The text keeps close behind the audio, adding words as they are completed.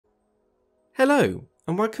Hello,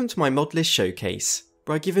 and welcome to my Modlist showcase,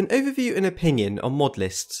 where I give an overview and opinion on mod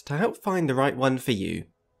lists to help find the right one for you.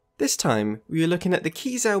 This time, we are looking at the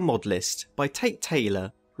Keizaal mod list by Tate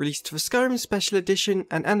Taylor, released for Skyrim Special Edition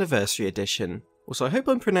and Anniversary Edition. Also, I hope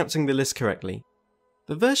I'm pronouncing the list correctly.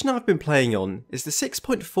 The version I've been playing on is the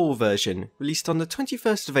 6.4 version, released on the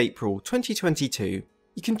 21st of April 2022.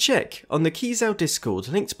 You can check on the Keizaal Discord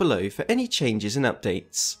linked below for any changes and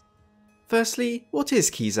updates. Firstly, what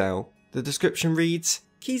is Keizaal? The description reads,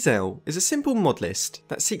 Keizaal is a simple mod list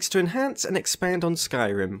that seeks to enhance and expand on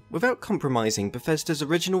Skyrim without compromising Bethesda's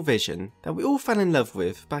original vision that we all fell in love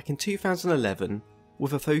with back in 2011,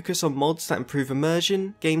 with a focus on mods that improve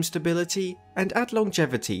immersion, game stability, and add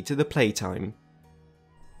longevity to the playtime.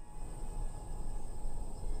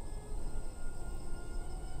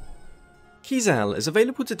 Keizaal is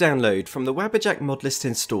available to download from the Wabberjack Modlist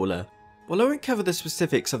installer. While I won't cover the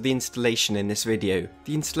specifics of the installation in this video,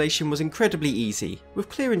 the installation was incredibly easy, with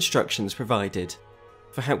clear instructions provided.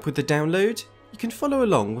 For help with the download, you can follow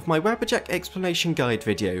along with my Wabberjack explanation guide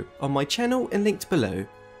video on my channel and linked below.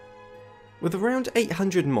 With around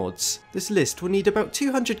 800 mods, this list will need about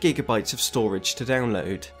 200 GB of storage to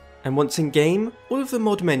download. And once in game, all of the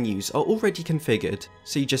mod menus are already configured,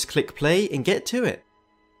 so you just click play and get to it.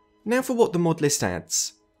 Now for what the mod list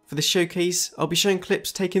adds. For this showcase, I'll be showing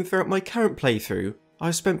clips taken throughout my current playthrough.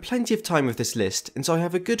 I've spent plenty of time with this list, and so I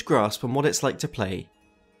have a good grasp on what it's like to play.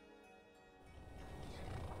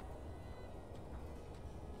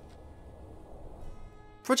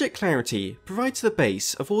 Project Clarity provides the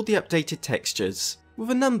base of all the updated textures,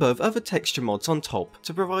 with a number of other texture mods on top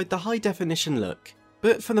to provide the high definition look.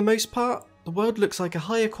 But for the most part, the world looks like a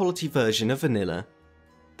higher quality version of vanilla.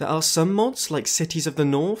 There are some mods like Cities of the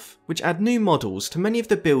North, which add new models to many of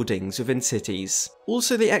the buildings within cities.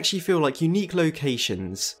 Also, they actually feel like unique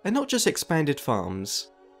locations, and not just expanded farms.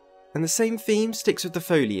 And the same theme sticks with the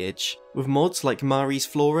foliage, with mods like Mari's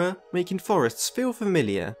Flora making forests feel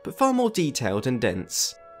familiar, but far more detailed and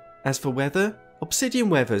dense. As for weather, Obsidian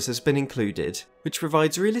Weathers has been included, which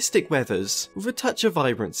provides realistic weathers with a touch of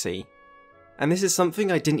vibrancy. And this is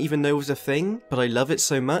something I didn't even know was a thing, but I love it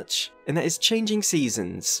so much, and that is changing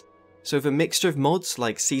seasons. So with a mixture of mods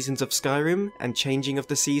like Seasons of Skyrim and Changing of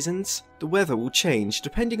the Seasons, the weather will change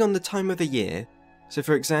depending on the time of the year. So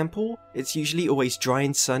for example, it's usually always dry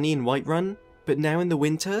and sunny in Whiterun, but now in the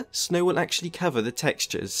winter, snow will actually cover the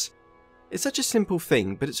textures. It's such a simple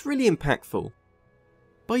thing, but it's really impactful.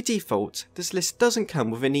 By default, this list doesn't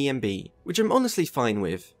come with an EMB, which I'm honestly fine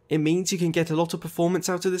with. It means you can get a lot of performance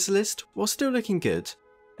out of this list while still looking good.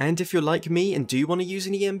 And if you're like me and do want to use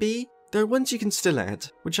an EMB, there are ones you can still add,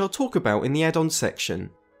 which I'll talk about in the add-ons section.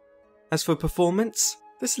 As for performance,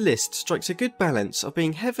 this list strikes a good balance of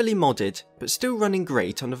being heavily modded but still running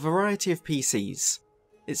great on a variety of PCs.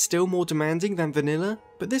 It's still more demanding than vanilla,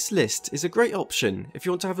 but this list is a great option if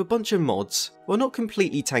you want to have a bunch of mods while not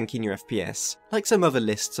completely tanking your FPS, like some other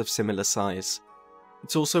lists of similar size.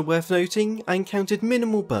 It's also worth noting I encountered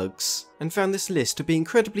minimal bugs, and found this list to be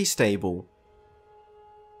incredibly stable.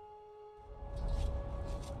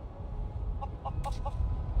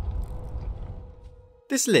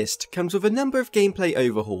 This list comes with a number of gameplay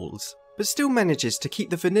overhauls, but still manages to keep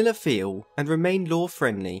the vanilla feel and remain lore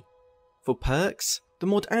friendly. For perks, the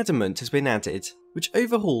mod Addons has been added, which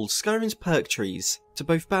overhauls Skyrim's perk trees to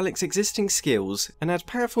both balance existing skills and add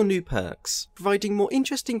powerful new perks, providing more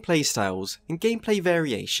interesting playstyles and gameplay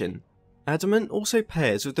variation. Addons also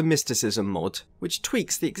pairs with the Mysticism mod, which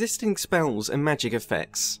tweaks the existing spells and magic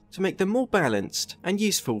effects to make them more balanced and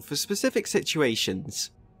useful for specific situations.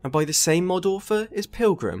 And by the same mod author is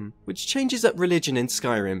Pilgrim, which changes up religion in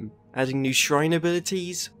Skyrim, adding new shrine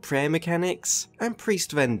abilities, prayer mechanics, and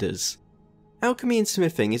priest vendors. Alchemy and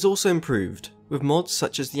smithing is also improved, with mods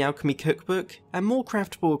such as the Alchemy Cookbook and more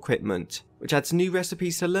craftable equipment, which adds new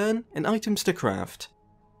recipes to learn and items to craft.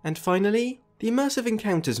 And finally, the Immersive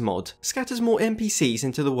Encounters mod scatters more NPCs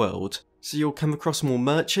into the world, so you'll come across more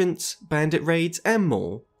merchants, bandit raids, and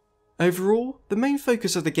more. Overall, the main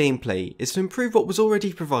focus of the gameplay is to improve what was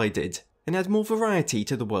already provided, and add more variety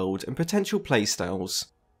to the world and potential playstyles.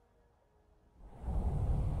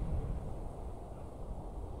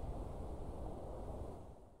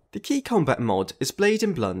 The key combat mod is Blade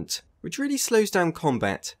and Blunt, which really slows down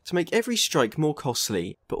combat to make every strike more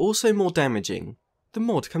costly, but also more damaging. The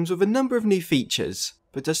mod comes with a number of new features,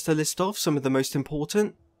 but just to list off some of the most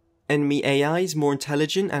important: enemy AI is more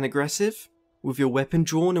intelligent and aggressive. With your weapon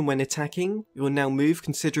drawn and when attacking, you'll now move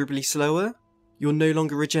considerably slower. You'll no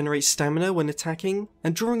longer regenerate stamina when attacking,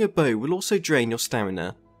 and drawing a bow will also drain your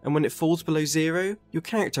stamina, and when it falls below 0, your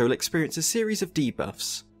character will experience a series of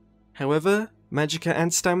debuffs. However, Magicka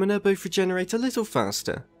and stamina both regenerate a little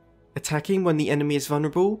faster. Attacking when the enemy is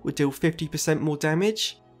vulnerable would deal 50% more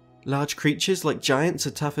damage. Large creatures like giants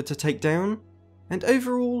are tougher to take down. And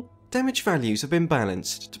overall, damage values have been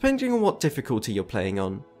balanced depending on what difficulty you're playing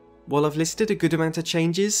on. While I've listed a good amount of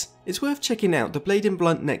changes, it's worth checking out the Blade and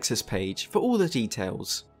Blunt Nexus page for all the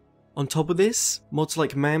details. On top of this, mods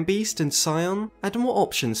like Manbeast and Scion add more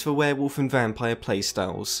options for werewolf and vampire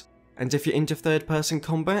playstyles. And if you're into third-person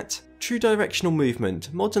combat, True Directional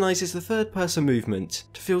Movement modernises the third-person movement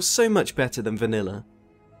to feel so much better than vanilla.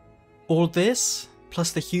 All this,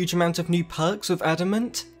 plus the huge amount of new perks with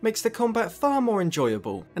Adamant, makes the combat far more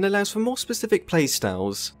enjoyable and allows for more specific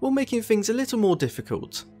playstyles while making things a little more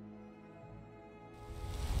difficult.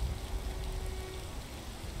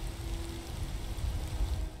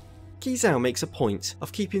 Keizaal makes a point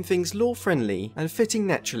of keeping things lore-friendly and fitting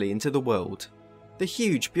naturally into the world. The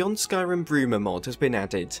huge Beyond Skyrim Bruma mod has been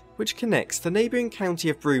added, which connects the neighbouring county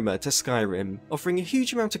of Bruma to Skyrim, offering a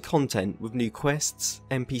huge amount of content with new quests,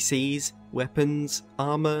 NPCs, weapons,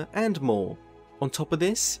 armour and more. On top of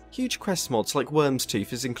this, huge quest mods like Worm's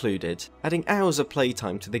Tooth is included, adding hours of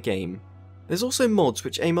playtime to the game. There's also mods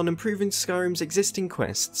which aim on improving Skyrim's existing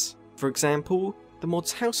quests. For example, the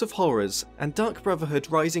mods House of Horrors and Dark Brotherhood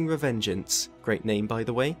Rising Revengeance, great name by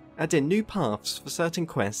the way, add in new paths for certain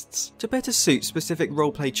quests to better suit specific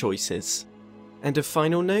roleplay choices. And of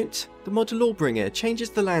final note, the mod Lawbringer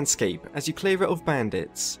changes the landscape as you clear it of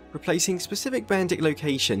bandits, replacing specific bandit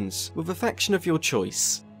locations with a faction of your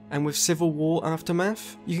choice. And with Civil War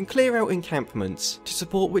Aftermath, you can clear out encampments to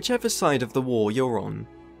support whichever side of the war you're on.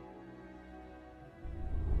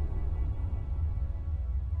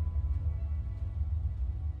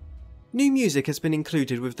 New music has been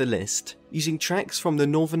included with the list, using tracks from the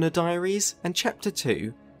Northerner Diaries and Chapter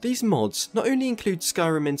 2. These mods not only include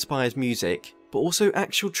Skyrim-inspired music, but also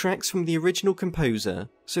actual tracks from the original composer,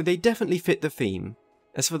 so they definitely fit the theme.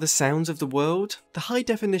 As for the sounds of the world, the High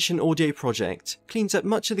Definition Audio project cleans up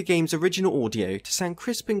much of the game's original audio to sound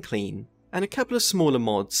crisp and clean, and a couple of smaller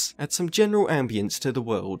mods add some general ambience to the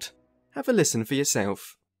world. Have a listen for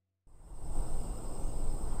yourself.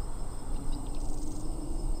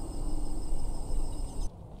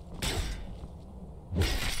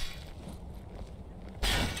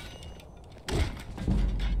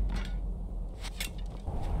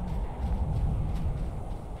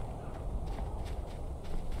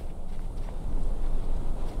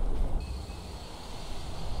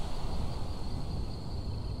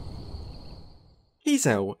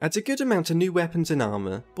 Keizaal adds a good amount of new weapons and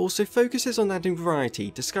armour, but also focuses on adding variety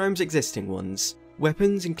to Skyrim's existing ones.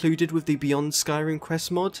 Weapons included with the Beyond Skyrim quest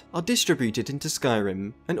mod are distributed into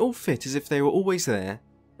Skyrim, and all fit as if they were always there.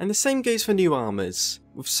 And the same goes for new armours,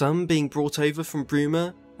 with some being brought over from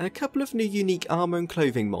Bruma, and a couple of new unique armour and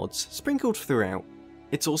clothing mods sprinkled throughout.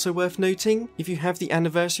 It's also worth noting, if you have the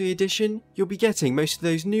Anniversary Edition, you'll be getting most of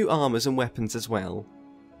those new armours and weapons as well.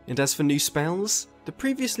 And as for new spells, the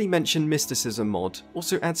previously mentioned Mysticism mod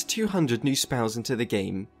also adds 200 new spells into the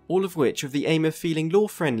game, all of which with the aim of feeling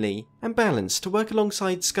lore-friendly and balanced to work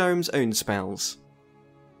alongside Skyrim's own spells.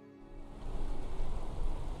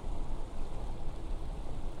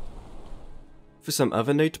 For some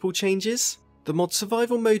other notable changes, the mod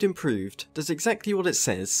Survival Mode Improved does exactly what it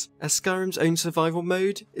says, as Skyrim's own survival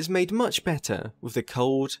mode is made much better, with the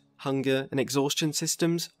cold, hunger and exhaustion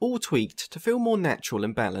systems all tweaked to feel more natural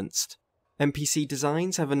and balanced. NPC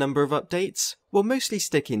designs have a number of updates, while mostly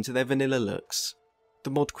sticking to their vanilla looks.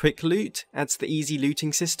 The mod Quick Loot adds the easy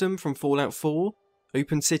looting system from Fallout 4.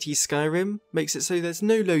 Open City Skyrim makes it so there's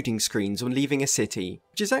no loading screens when leaving a city,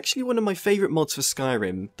 which is actually one of my favourite mods for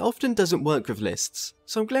Skyrim that often doesn't work with lists,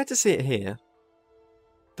 so I'm glad to see it here.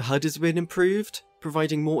 The HUD has been improved,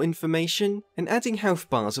 providing more information and adding health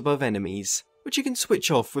bars above enemies, which you can switch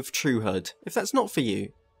off with True HUD if that's not for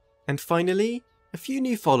you. And finally, a few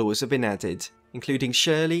new followers have been added, including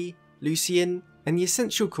Shirley, Lucian and the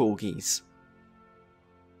Essential Corgis.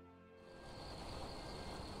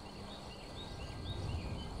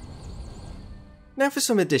 Now for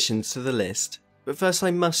some additions to the list, but first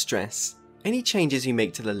I must stress, any changes you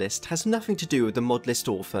make to the list has nothing to do with the Modlist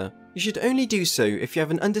author. You should only do so if you have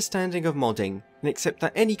an understanding of modding and accept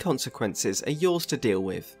that any consequences are yours to deal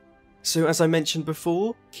with. So as I mentioned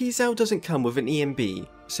before, Keizaal doesn't come with an EMB,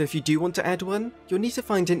 so if you do want to add one, you'll need to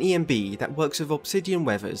find an EMB that works with Obsidian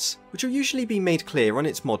Weathers, which will usually be made clear on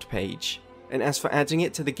its mod page. And as for adding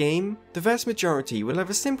it to the game, the vast majority will have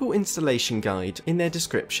a simple installation guide in their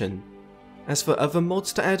description. As for other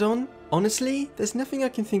mods to add on, honestly, there's nothing I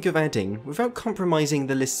can think of adding without compromising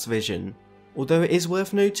the list's vision. Although it is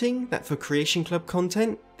worth noting that for Creation Club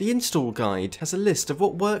content, the install guide has a list of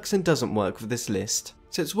what works and doesn't work with this list,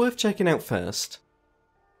 so it's worth checking out first.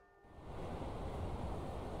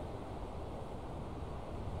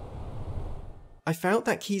 I felt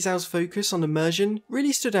that Keizaal's focus on immersion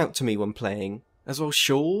really stood out to me when playing. As well,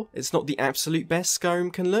 sure, it's not the absolute best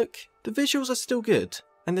Skyrim can look, the visuals are still good,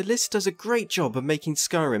 and the list does a great job of making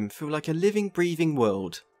Skyrim feel like a living, breathing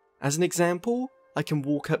world. As an example, I can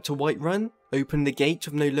walk up to Whiterun, open the gate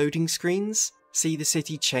with no loading screens, see the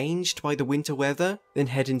city changed by the winter weather, then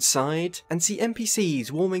head inside, and see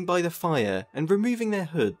NPCs warming by the fire and removing their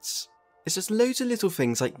hoods. It's just loads of little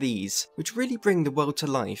things like these, which really bring the world to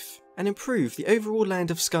life, and improve the overall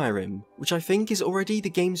land of Skyrim, which I think is already the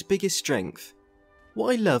game's biggest strength.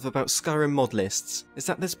 What I love about Skyrim mod lists is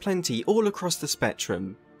that there's plenty all across the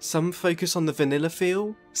spectrum. Some focus on the vanilla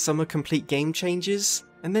feel, some are complete game changes,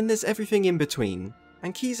 and then there's everything in between.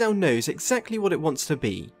 And Keizaal knows exactly what it wants to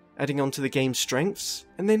be, adding on to the game's strengths,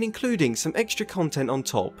 and then including some extra content on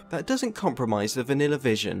top that doesn't compromise the vanilla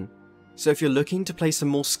vision. So if you're looking to play some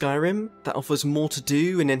more Skyrim that offers more to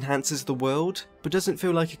do and enhances the world, but doesn't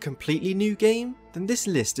feel like a completely new game, then this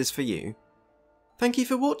list is for you. Thank you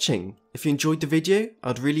for watching. If you enjoyed the video,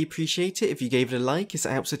 I'd really appreciate it if you gave it a like as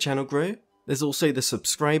it helps the channel grow. There's also the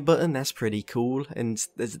subscribe button, that's pretty cool, and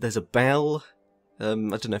there's a bell. I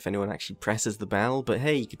don't know if anyone actually presses the bell, but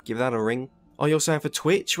hey, you could give that a ring. I also have a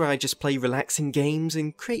Twitch where I just play relaxing games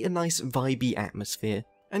and create a nice vibey atmosphere.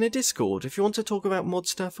 And a Discord if you want to talk about mod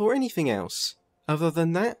stuff or anything else. Other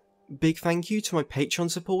than that, big thank you to my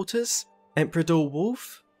Patreon supporters, Emperador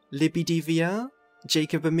Wolf, Libby DVR,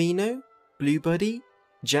 Jacob Amino, Blue Buddy,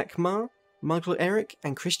 Jack Ma, Michael Eric,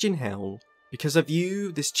 and Christian Hell. Because of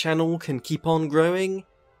you, this channel can keep on growing,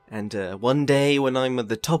 and one day when I'm at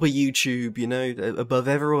the top of YouTube, you know, above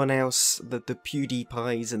everyone else, the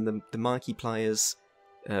PewDiePies and the Markipliers,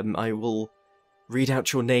 I will read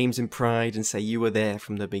out your names in pride and say you were there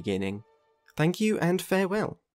from the beginning. Thank you and farewell.